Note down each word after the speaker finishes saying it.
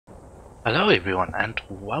Hello everyone and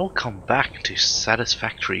welcome back to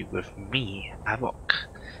Satisfactory with me, Havoc.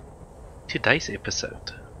 Today's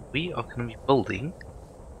episode, we are going to be building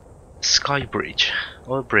a sky bridge,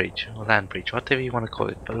 or a bridge, or land bridge, whatever you want to call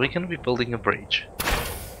it, but we're going to be building a bridge.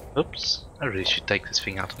 Oops, I really should take this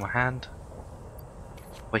thing out of my hand.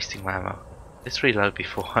 Wasting my ammo. Let's reload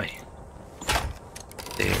before I...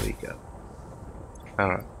 There we go.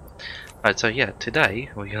 Alright. Alright, so yeah,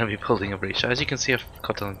 today we're going to be building a bridge. So as you can see, I've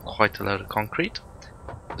got on quite a load of concrete,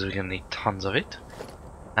 because we're going to need tons of it.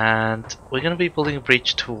 And we're going to be building a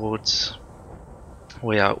bridge towards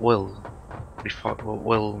where our oil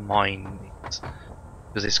mine is.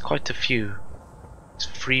 Because there's quite a few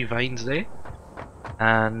free veins there.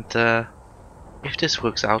 And if this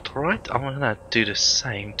works out alright, I'm going to do the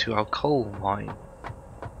same to our coal mine.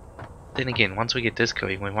 Then again, once we get this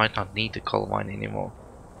going, we might not need the coal mine anymore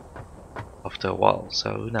after a while,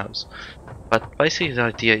 so who knows. But basically the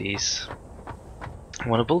idea is I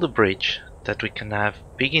want to build a bridge that we can have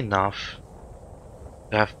big enough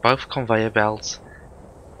to have both conveyor belts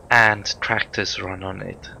and tractors run on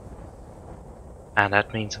it, and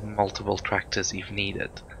that means multiple tractors if needed,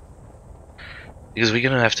 because we're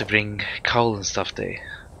gonna have to bring coal and stuff there,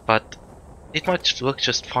 but it might work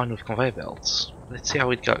just fine with conveyor belts. Let's see how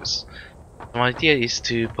it goes. My idea is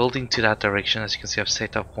to build into that direction. As you can see, I've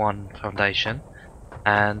set up one foundation,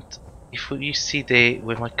 and if you see there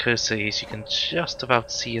where my cursor is, you can just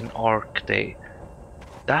about see an arc there.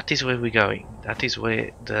 That is where we're going. That is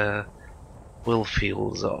where the will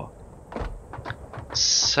fields are.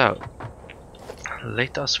 So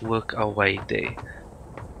let us work our way there.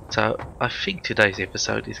 So I think today's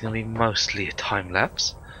episode is going to be mostly a time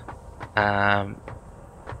lapse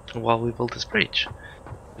while we build this bridge.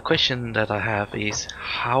 The question that I have is,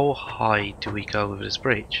 how high do we go with this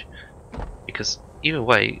bridge? Because either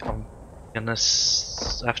way, I'm gonna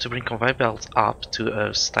have to bring conveyor belts up to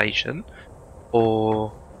a station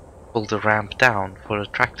or build a ramp down for the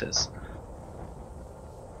tractors.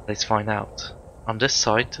 Let's find out. On this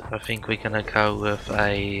side, I think we're gonna go with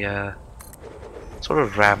a sort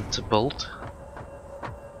of ramp to build.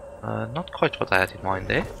 Not quite what I had in mind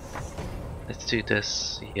there. Let's do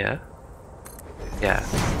this here. Yeah,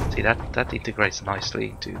 see that integrates nicely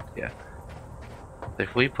into, yeah. So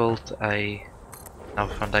if we build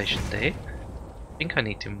another foundation there, I think I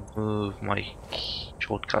need to move my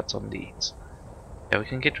shortcuts on these. Yeah, we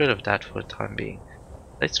can get rid of that for the time being.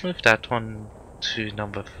 Let's move that one to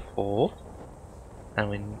number 4, and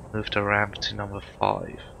we move the ramp to number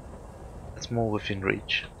 5. That's more within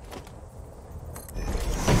reach.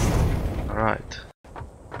 Alright,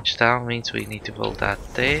 which down means we need to build that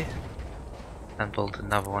there, and build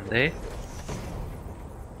another one there.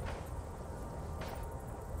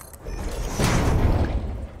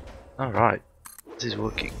 Alright, this is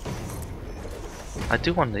working. I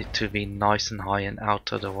do want it to be nice and high and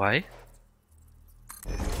out of the way.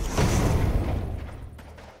 I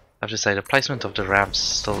have to say, the placement of the ramps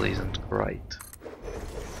still isn't great.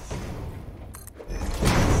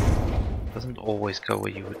 Doesn't always go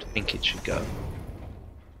where you would think it should go.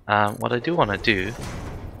 What I do want to do,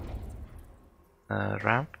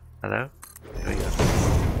 ramp, hello, there we go.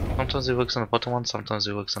 Sometimes it works on the bottom one, sometimes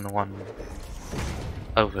it works on the one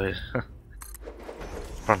over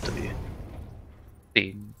front of you.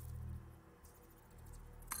 See,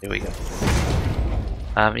 here we go.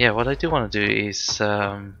 Yeah, what I do want to do is,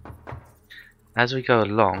 as we go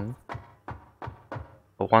along,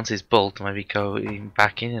 or once it's built, maybe go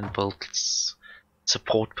back in and build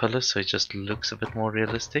support pillars so it just looks a bit more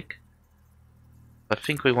realistic. I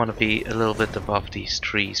think we want to be a little bit above these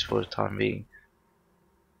trees for the time being.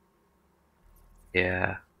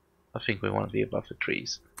 Yeah, I think we want to be above the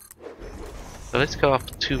trees. So let's go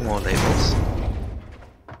up 2 more levels.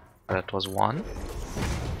 That was 1.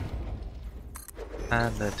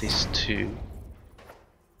 And that is 2.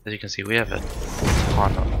 As you can see, we have a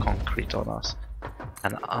ton of concrete on us.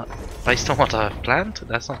 And based on what I've planned,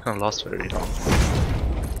 that's not going to last very long.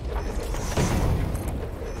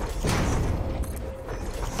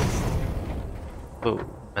 Oh,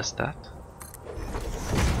 missed that.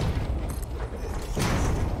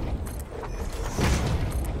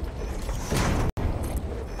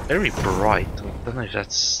 Very bright. I don't know if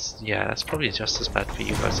that's... yeah, that's probably just as bad for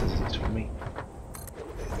you guys as it is for me.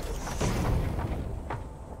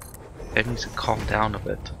 It needs to calm down a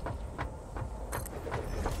bit.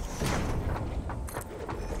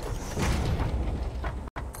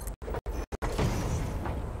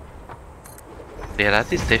 Yeah,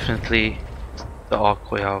 that is definitely the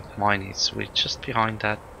arc where our mine is. We're just behind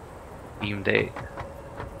that beam there.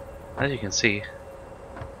 As you can see,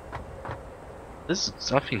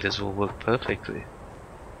 I think this will work perfectly.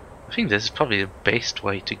 I think this is probably the best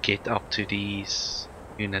way to get up to these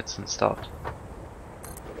units and stuff.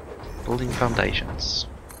 Building foundations.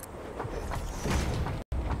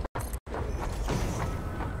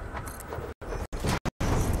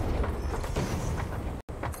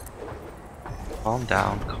 Calm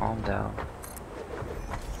down, calm down.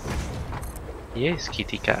 Yes,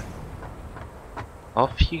 kitty cat.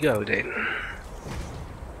 Off you go then.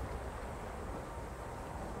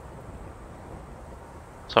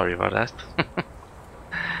 Sorry about that.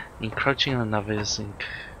 Encroaching on others.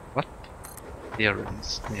 What?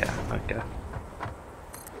 Clearance. Yeah, okay.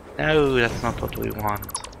 No, that's not what we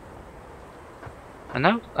want. And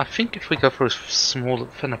now, I think if we go for a small,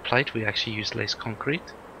 thinner plate, we actually use less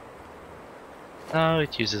concrete. No,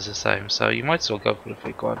 it uses the same, so you might as well go for the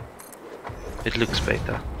thick one. It looks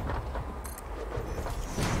better.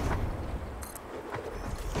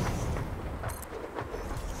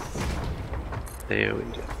 There we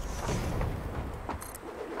go.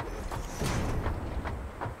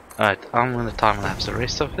 Alright, I'm gonna time lapse the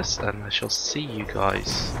rest of this, and I shall see you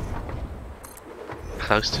guys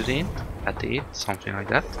close to the end, at the end, something like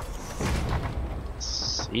that.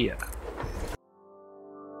 See ya.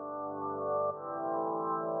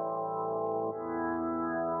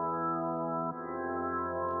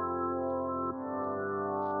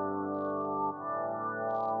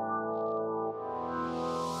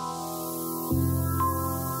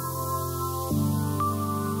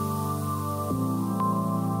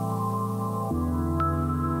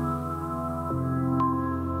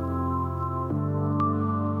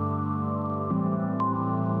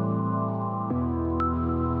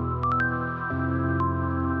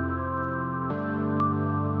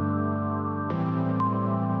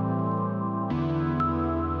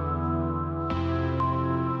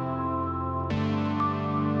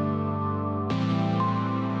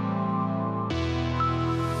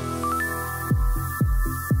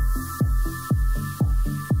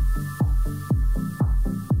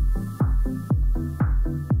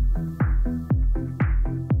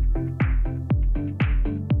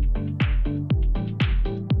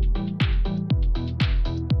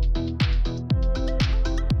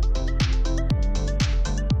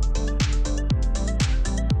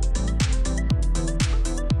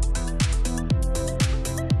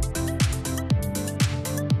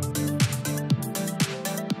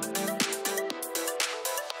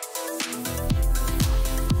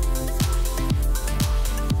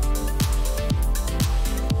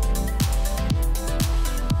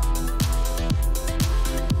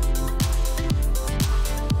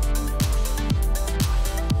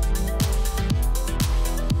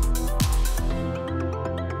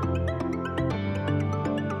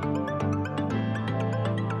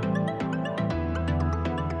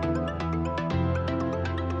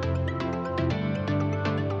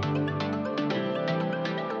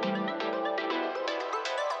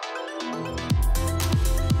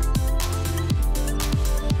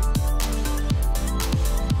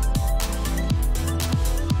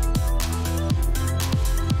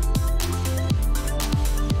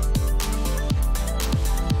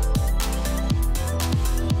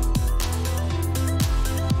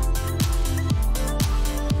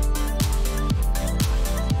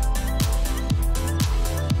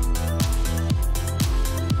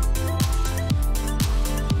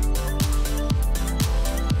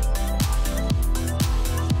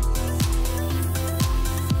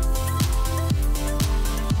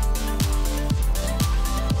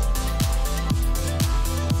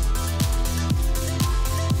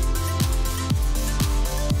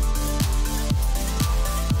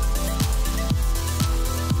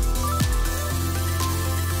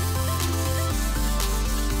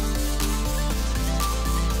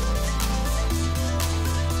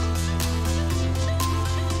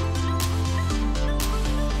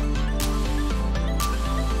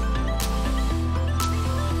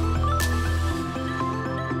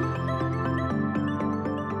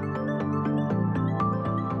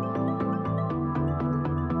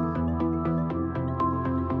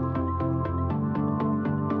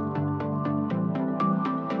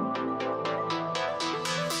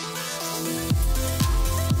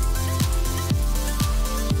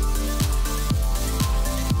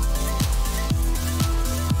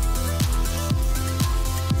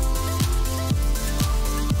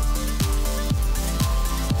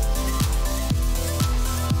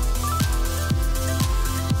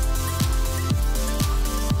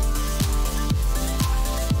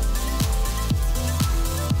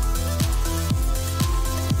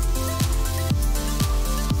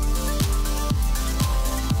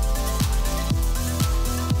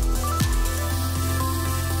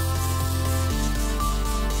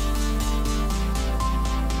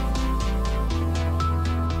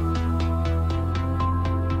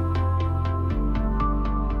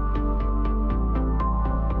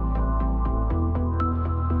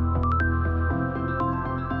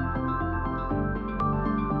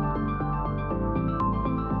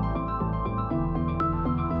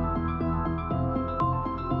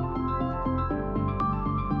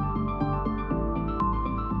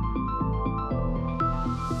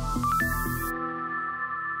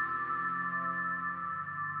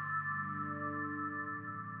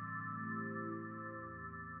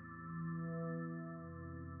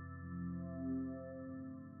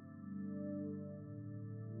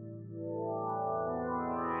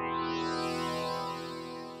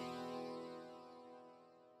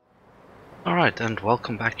 Alright, and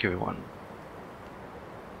welcome back everyone.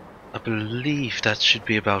 I believe that should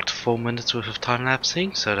be about 4 minutes worth of time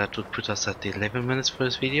lapsing, so that would put us at 11 minutes for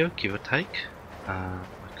this video, give or take. I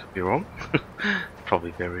could be wrong,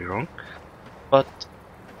 probably very wrong, but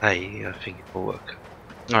hey, I think it will work.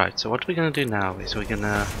 Alright, so what we're gonna do now is we're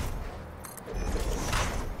gonna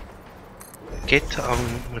get our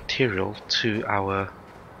material to our,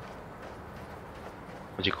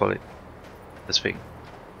 what do you call it, this thing,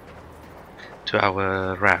 to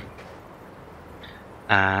our ramp.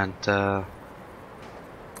 And kind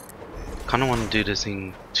of want to do this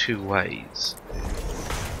in two ways.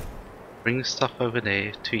 Bring the stuff over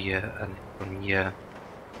there to here, and from here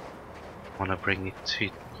I want to bring it to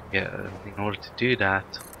here. And in order to do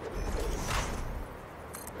that,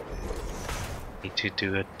 I need to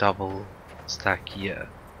do a double stack here.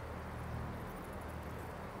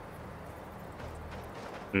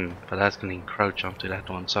 But that's going to encroach onto that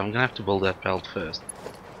one, so I'm going to have to build that belt first.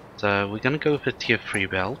 So we're going to go with a tier 3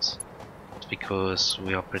 belt, because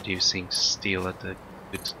we are producing steel at a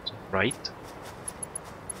good rate.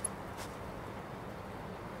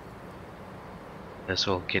 This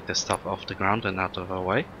will get the stuff off the ground and out of our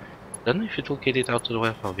way. Don't know if it will get it out of the way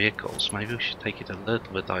of our vehicles. Maybe we should take it a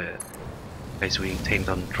little bit higher, in case we intend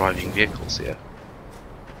on driving vehicles here.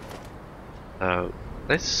 So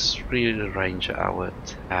let's rearrange our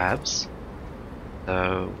tabs.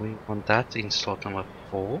 So we want that in slot number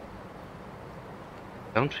 4.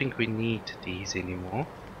 Don't think we need these anymore.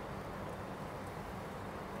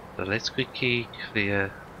 So let's quickly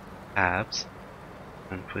clear tabs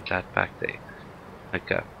and put that back there.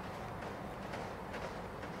 Okay.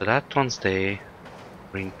 So that one's there.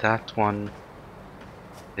 Bring that one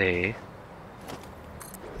there.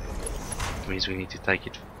 Which means we need to take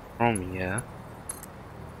it from here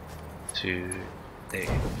to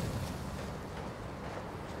there.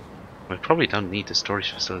 We probably don't need the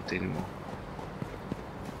storage facility anymore.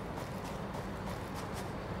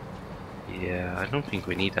 Yeah, I don't think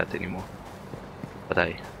we need that anymore. But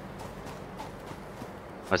hey.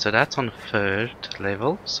 Right, so that's on 3rd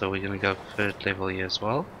level, so we're gonna go 3rd level here as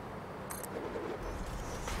well.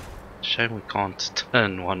 Shame we can't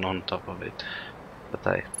turn one on top of it. But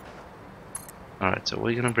hey. Alright, so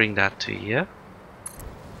we're gonna bring that to here.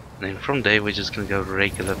 And then from there we're just gonna go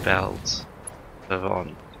regular belts further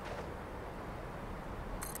on.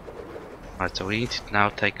 Alright, so we need to now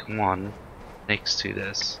take one next to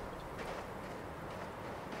this.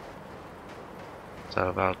 So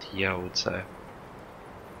about here I would say.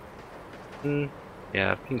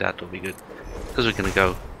 Yeah, I think that will be good. Because we're gonna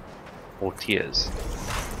go 4 tiers.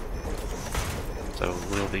 So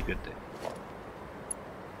we'll be good there.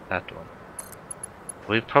 That one.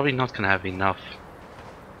 We're probably not gonna have enough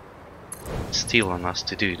steel on us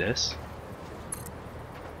to do this.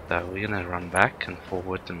 So we're gonna run back and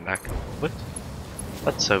forward and back and forward.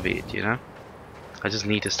 But so be it, you know. I just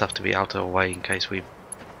need the stuff to be out of the way in case we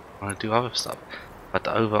want to do other stuff. But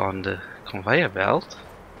over on the conveyor belt,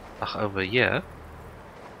 over here,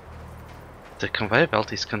 the conveyor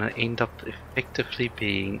belt is gonna end up effectively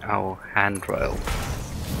being our handrail.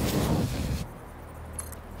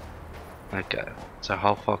 Okay, so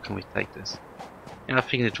how far can we take this? And I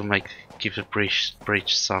think it will give the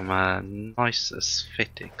bridge some nice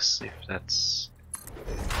aesthetics, if that's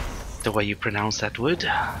the way you pronounce that word.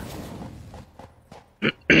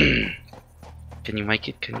 Can you make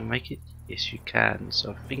it? Can you make it? Yes, you can.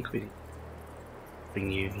 So I think we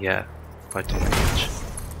bring you, yeah, right on the edge.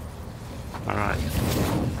 Alright.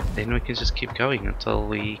 Then we can just keep going until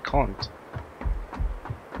we can't.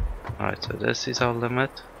 Alright, so this is our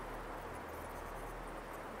limit.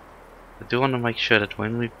 I do want to make sure that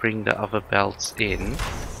when we bring the other belts in,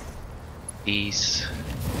 these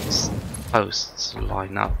posts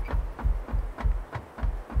line up.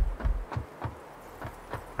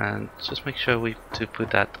 And just make sure we to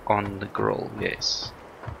put that on the grill, yes.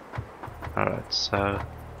 Alright, so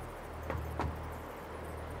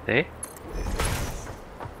there.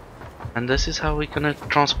 And this is how we're gonna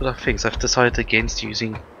transport our things. I've decided against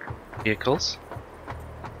using vehicles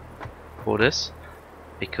for this,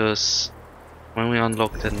 because when we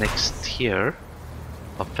unlock the next tier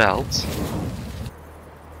of belts,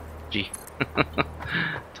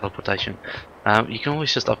 teleportation, you can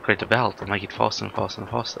always just upgrade the belt and make it faster and faster and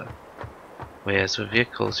faster. Whereas with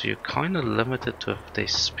vehicles, you're kind of limited to their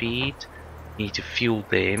speed. You need to fuel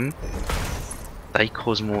them. They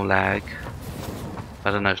cause more lag.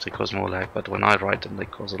 I don't know if they cause more lag, but when I ride them, they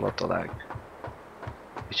cause a lot of lag,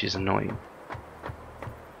 which is annoying.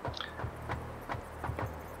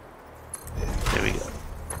 There we go.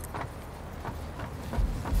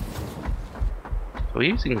 We're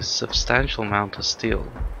using a substantial amount of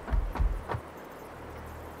steel.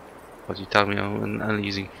 But you tell me I'm only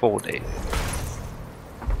using 4 there.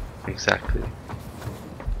 Exactly.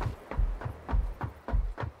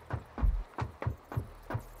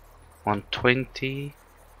 $120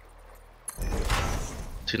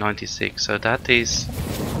 to 96, so that is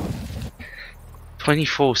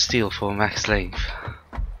 24 steel for max length.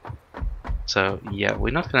 So yeah,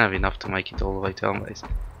 we're not gonna have enough to make it all the way to home base.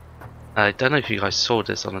 I don't know if you guys saw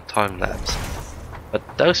this on a time lapse, but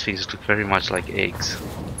those things look very much like eggs.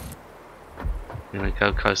 I'm gonna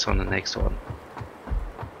go close on the next one.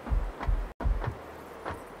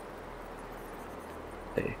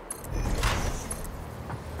 Okay.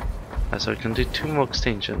 So we can do 2 more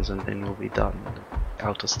extensions and then we'll be done.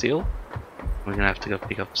 Out of steel. We're gonna have to go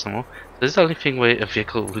pick up some more. So this is the only thing where a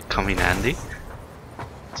vehicle would come in handy.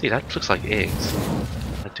 See, that looks like eggs.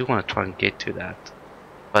 I do want to try and get to that.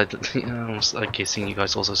 But I'm guessing you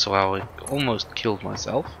guys also saw how I almost killed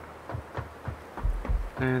myself.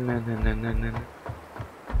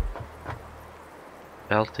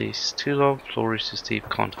 Belt is too long, floor is too steep,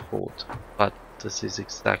 can't afford. But this is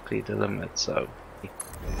exactly the limit, so...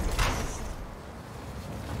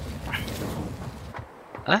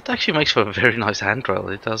 That actually makes for a very nice handrail.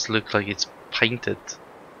 It does look like it's painted.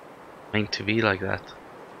 Meant to be like that.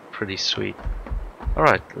 Pretty sweet.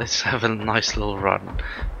 Alright, let's have a nice little run.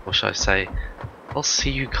 Or should I say, I'll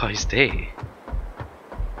see you guys there.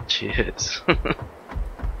 Cheers.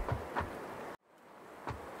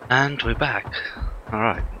 And we're back.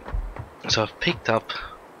 Alright. So I've picked up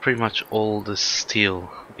pretty much all the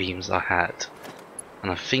steel beams I had.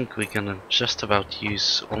 And I think we're gonna just about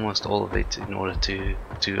use almost all of it in order to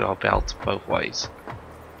do our belt both ways.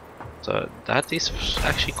 So that is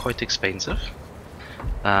actually quite expensive.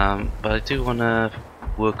 But I do want to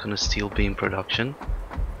work on a steel beam production.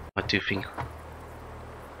 I do think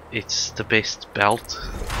it's the best belt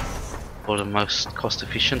or the most cost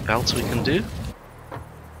efficient belts we can do.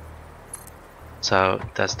 So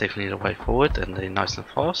that's definitely the way forward, and they're nice and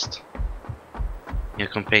fast. You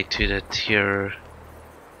know, compared to the tier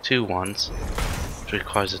 2 ones, which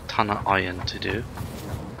requires a ton of iron to do.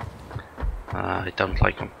 I don't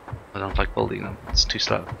like them. I don't like building them. It's too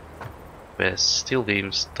slow. Whereas steel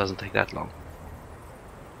beams doesn't take that long.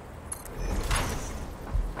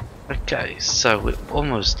 Okay, so we're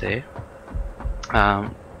almost there.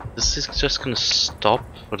 This is just gonna stop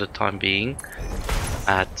for the time being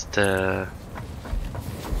at the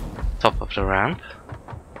top of the ramp,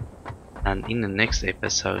 and in the next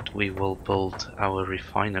episode we will build our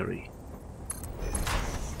refinery,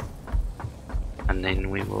 and then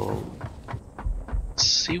we will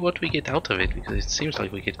see what we get out of it, because it seems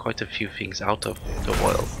like we get quite a few things out of the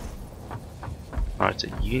oil. Alright, so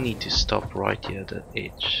you need to stop right here at the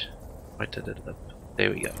edge, right at the lip. There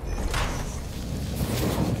we go.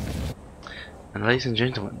 And ladies and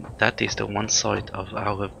gentlemen, that is the one side of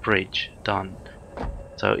our bridge done.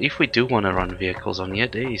 So if we do want to run vehicles on here,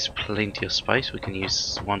 there is plenty of space. We can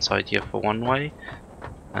use one side here for one way,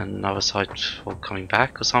 and another side for coming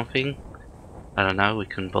back or something. I don't know, we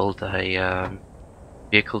can build a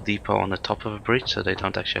vehicle depot on the top of a bridge so they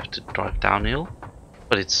don't actually have to drive downhill.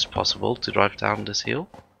 But it's possible to drive down this hill.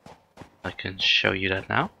 I can show you that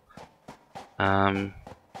now. I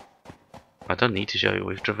don't need to show you,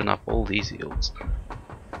 we've driven up all these hills.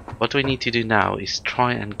 What we need to do now is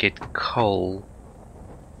try and get coal,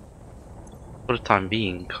 for the time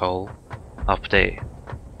being coal, up there.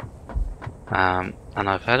 And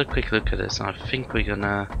I've had a quick look at this, and I think we're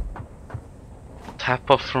gonna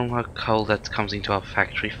tap off from our coal that comes into our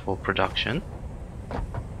factory for production,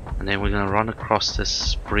 and then we're gonna run across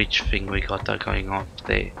this bridge thing we got going on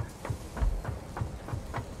there,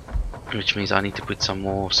 which means I need to put some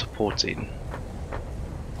more supports in.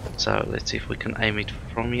 So let's see if we can aim it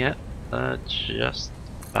from here. Just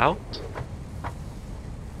about.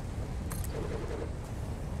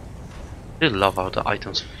 I do love how the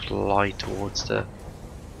items fly towards the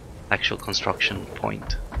actual construction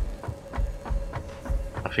point.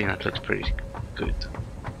 I think that looks pretty good.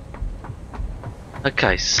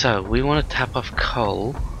 Okay, so we want to tap off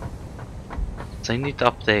coal. Send it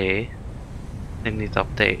up there. Send it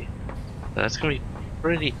up there. So that's going to be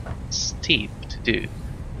pretty steep to do.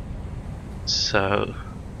 So,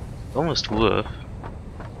 almost worth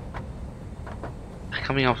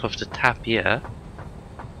coming off of the tap here.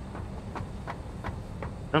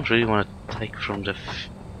 I don't really want to take from the...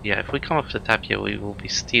 yeah, if we come off the tap here, we will be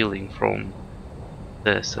stealing from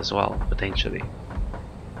this as well, potentially.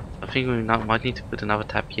 I think we might need to put another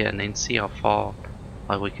tap here and then see how far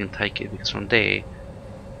we can take it, because from there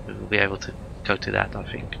we will be able to go to that, I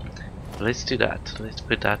think. Let's do that. Let's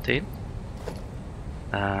put that in.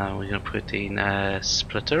 We're gonna put in a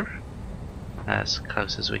splitter as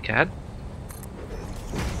close as we can.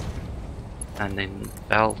 And then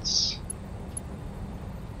belts.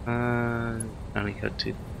 Only go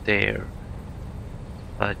to there.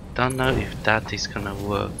 But I don't know if that is gonna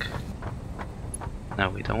work. No,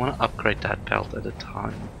 we don't want to upgrade that belt at a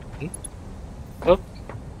time. Oh,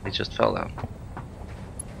 it just fell down.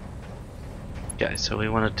 Okay, so we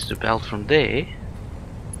want to do the belt from there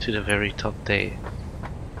to the very top there.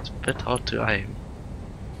 It's a bit hard to aim.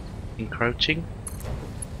 Encroaching?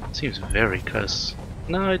 Seems very close.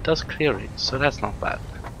 No, it does clear it, so that's not bad.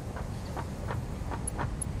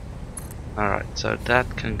 Alright, so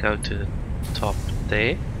that can go to the top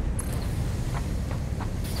there.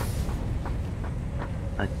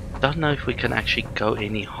 I don't know if we can actually go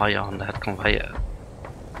any higher on that conveyor.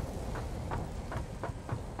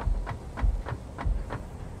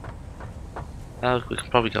 We can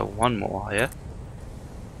probably go one more higher.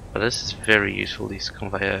 But this is very useful, this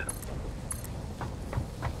conveyor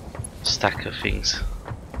stack of things.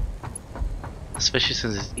 Especially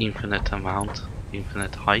since it's infinite amount,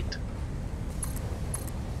 infinite height.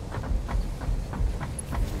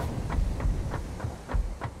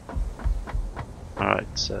 Alright,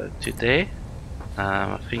 so today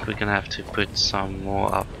I think we're gonna have to put some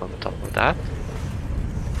more up on top of that.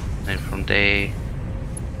 And from there,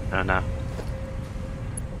 I don't know.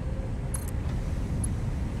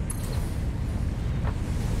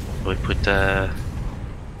 We put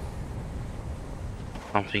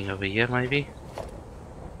something over here maybe.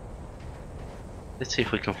 Let's see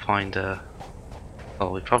if we can find a...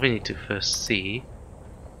 Well, we probably need to first see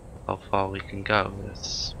how far we can go.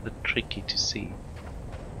 That's a bit tricky to see.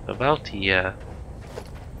 About here,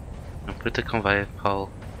 and put the conveyor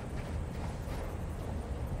pole.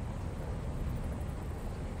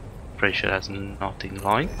 Pretty sure that's not in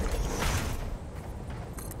line.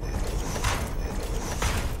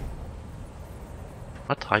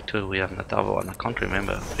 What height were we on that other one? I can't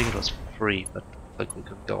remember. I think it was 3, but like we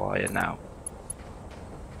could go higher now.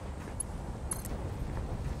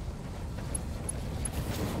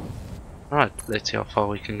 Alright, let's see how far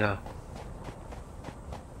we can go.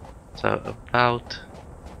 So about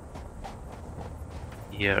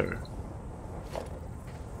here.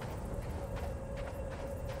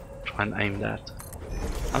 Try and aim that.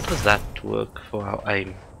 How does that work for our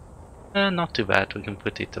aim? Not too bad, we can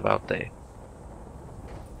put it about there.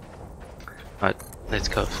 Right, let's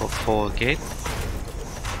go for 4 again.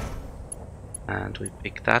 And we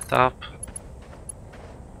pick that up.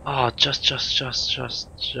 Oh, just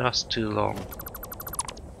too long.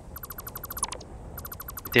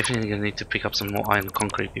 Definitely gonna need to pick up some more iron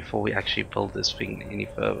concrete before we actually build this thing any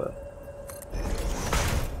further.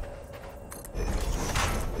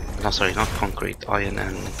 No, sorry, not concrete, iron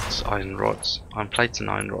and iron rods. Iron plates and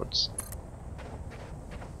iron rods.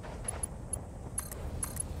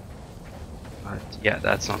 Right, yeah,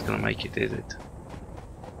 that's not gonna make it, is it?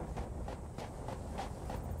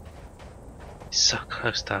 It's so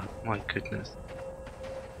close down, my goodness.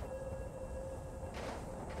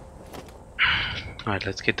 Alright,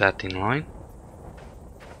 let's get that in line.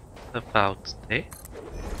 About there.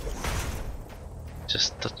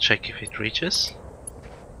 Just to check if it reaches.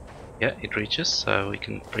 Yeah, it reaches, so we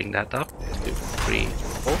can bring that up to 3,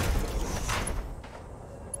 4.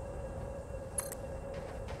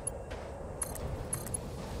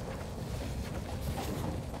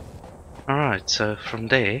 Alright, so from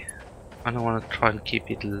there, I don't want to try and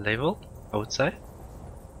keep it level, I would say.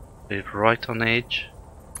 Put it right on the edge.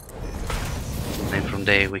 And then from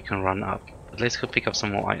there we can run up. But let's go pick up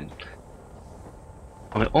some more iron.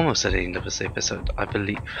 We're almost at the end of this episode, I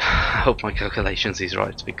believe. I hope my calculations is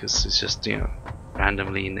right, because it's just, you know,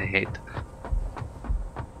 randomly in the head.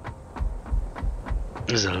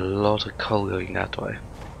 There's a lot of coal going that way.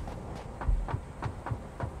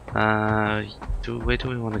 Where do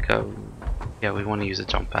we want to go? Yeah, we want to use a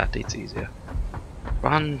jump pad, it's easier.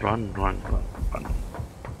 Run, run, run, run, run.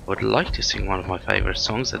 I would like to sing one of my favorite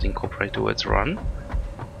songs that incorporate the words run,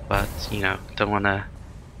 but, you know, don't want to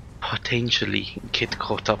potentially get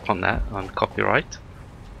caught up on that, on copyright.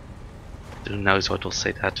 Who knows what will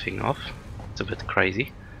set that thing off. It's a bit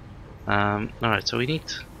crazy. Alright, so we need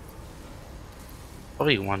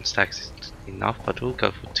probably 1 stack is enough, but we'll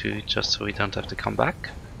go for 2 just so we don't have to come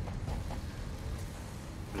back.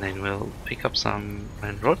 And then we'll pick up some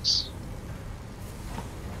iron rods.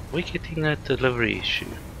 We're getting a delivery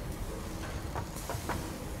issue.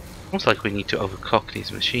 Almost like we need to overclock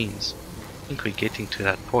these machines. I think we're getting to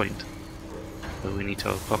that point where we need to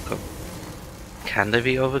overclock them. Can they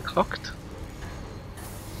be overclocked?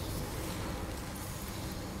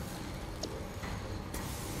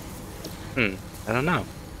 I don't know.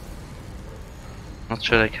 Not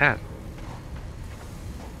sure they can.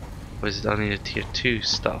 Or is it only the tier 2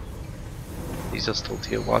 stuff? These are still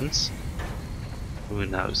tier 1s. Who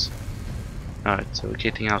knows? Alright, so we're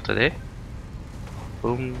getting out of there.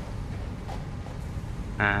 Boom.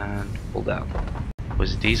 And pull down. Or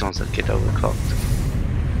is it these ones that get overclocked?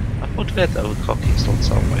 I thought we had overclocking installed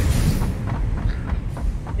somewhere.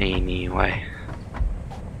 Anyway.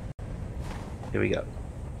 Here we go.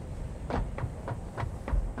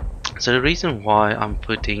 So the reason why I'm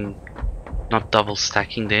putting not double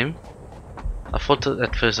stacking them, I thought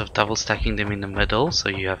at first of double stacking them in the middle so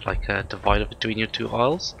you have like a divider between your two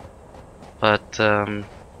aisles, but yeah,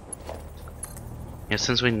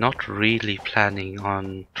 since we're not really planning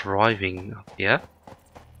on driving up here,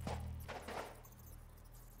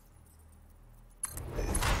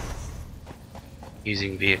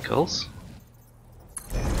 using vehicles.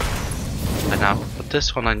 And now for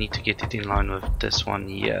this one I need to get it in line with this one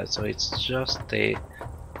here, so it's just there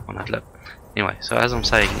on that lip. Anyway, so as I'm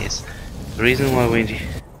saying is, the reason why we're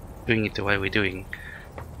doing it the way we're doing,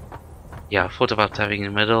 yeah, I thought about having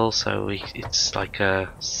in the middle, so it's like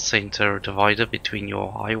a center divider between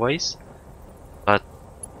your highways, but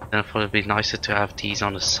then I thought it'd be nicer to have these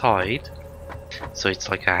on the side, so it's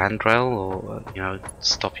like a handrail, or you know,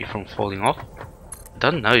 stop you from falling off. I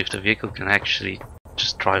don't know if the vehicle can actually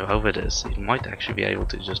just drive over this. It might actually be able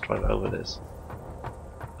to just drive over this.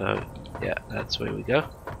 So yeah, that's where we go.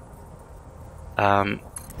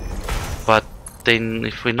 But then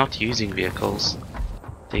if we're not using vehicles,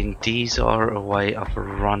 then these are a way of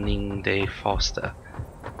running there faster.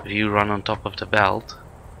 If you run on top of the belt,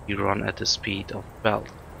 you run at the speed of the belt.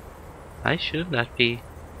 Hey, shouldn't that be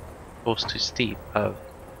floors too steep? Oh,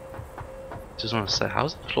 just want to say,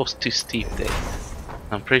 how's the floors too steep there?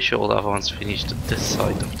 I'm pretty sure all the other ones finished at this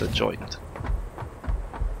side of the joint.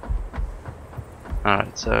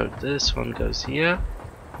 Alright, so this one goes here.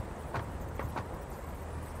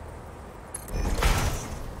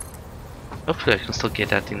 Hopefully I can still get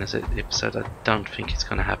that in this episode. I don't think it's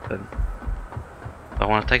gonna happen. I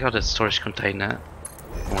want to take out the storage container,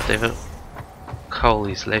 and whatever coal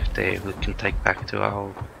is left there we can take back to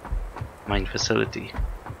our main facility.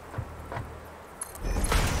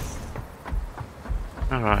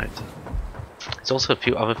 Alright. There's also a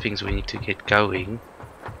few other things we need to get going,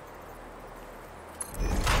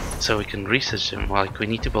 so we can research them. Like, we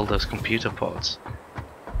need to build those computer pods,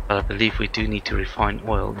 but I believe we do need to refine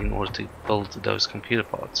oil in order to build those computer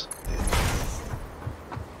pods.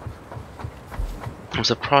 I'm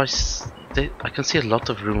surprised that I can see a lot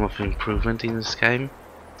of room of improvement in this game.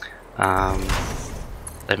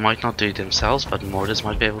 They might not do it themselves, but modders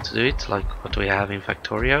might be able to do it, like what we have in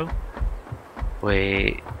Factorio, where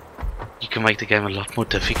you can make the game a lot more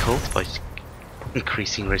difficult by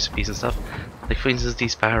increasing recipes and stuff. Like for instance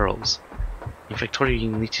these barrels. In Factorio you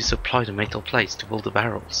need to supply the metal plates to build the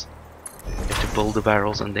barrels. You have to build the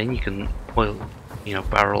barrels and then you can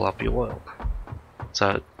barrel up your oil.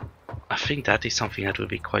 So I think that is something that would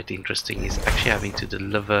be quite interesting, is actually having to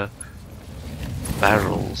deliver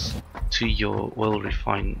barrels to your oil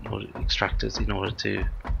refine or extractors in order to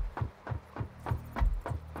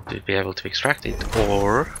be able to extract it.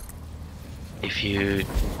 Or if you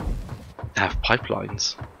have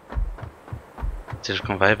pipelines instead of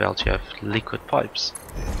conveyor belts, you have liquid pipes.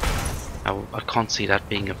 I can't see that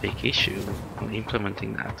being a big issue on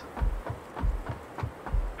implementing that.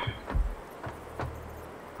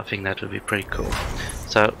 I think that would be pretty cool.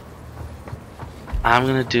 So I'm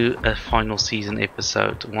gonna do a final season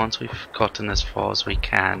episode once we've gotten as far as we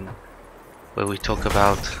can, where we talk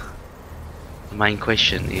about the main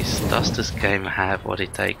question is, does this game have what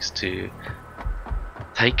it takes to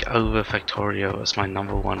take over Factorio as my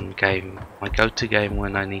 #1 game, my go-to game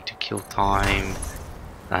when I need to kill time,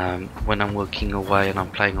 when I'm working away and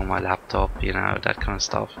I'm playing on my laptop, you know, that kind of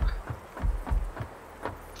stuff.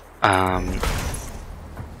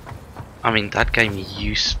 I mean, that game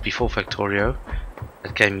used, before Factorio,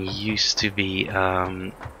 that game used to be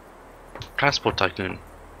Transport Tycoon.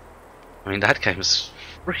 I mean, that game is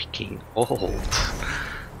freaking old,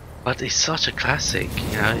 but it's such a classic,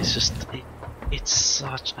 you know, it's just, it's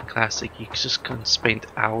such a classic. You just can spend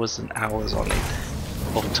hours and hours on it,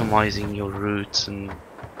 optimizing your routes, and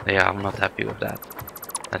yeah, I'm not happy with that.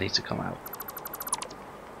 That needs to come out.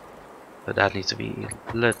 But that needs to be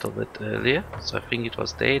a little bit earlier, so I think it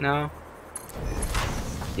was there now.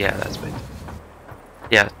 Yeah, that's better.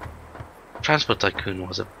 Yeah, Transport Tycoon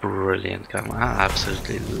was a brilliant game. I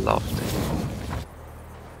absolutely loved it.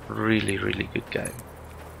 Really, really good game.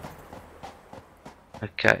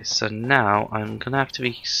 Okay, so now I'm gonna have to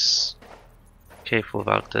be careful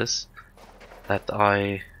about this. that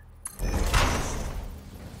I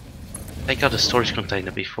take out the storage container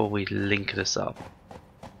before we link this up.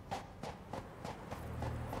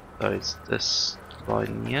 So it's this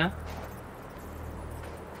line here.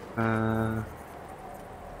 I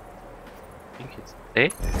think it's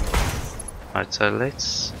there. Right, so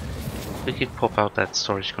let's quickly pop out that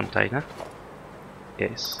storage container.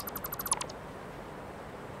 Yes.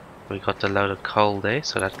 We got the load of coal there,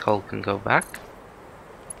 so that coal can go back.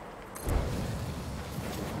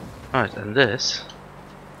 Right, and this.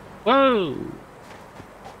 Whoa!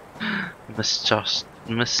 Misjudged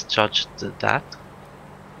that.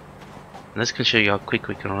 And this can show you how quick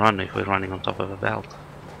we can run if we're running on top of a belt.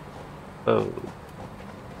 Whoa.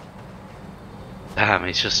 Damn,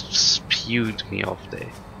 it just spewed me off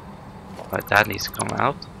there. Right, that needs to come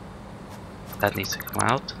out. That needs to come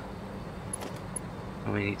out.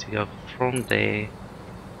 And we need to go from there.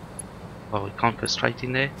 Well, we can't go straight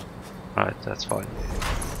in there. Right, that's fine.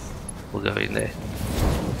 We'll go in there.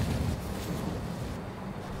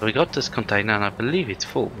 So we got this container and I believe it's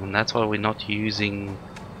full, and that's why we're not using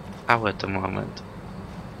power at the moment.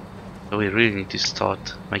 So we really need to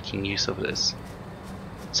start making use of this.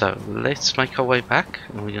 So let's make our way back,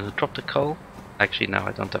 and we're going to drop the coal. Actually no,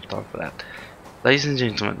 I don't have time for that. Ladies and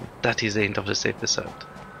gentlemen, that is the end of this episode.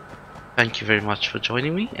 Thank you very much for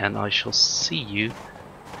joining me, and I shall see you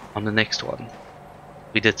on the next one.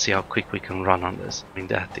 We did see how quick we can run on this. I mean,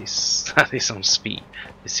 that is some speed.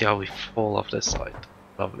 You see how we fall off this side.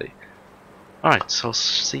 Lovely. Alright, so I'll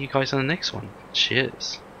see you guys on the next one.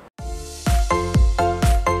 Cheers.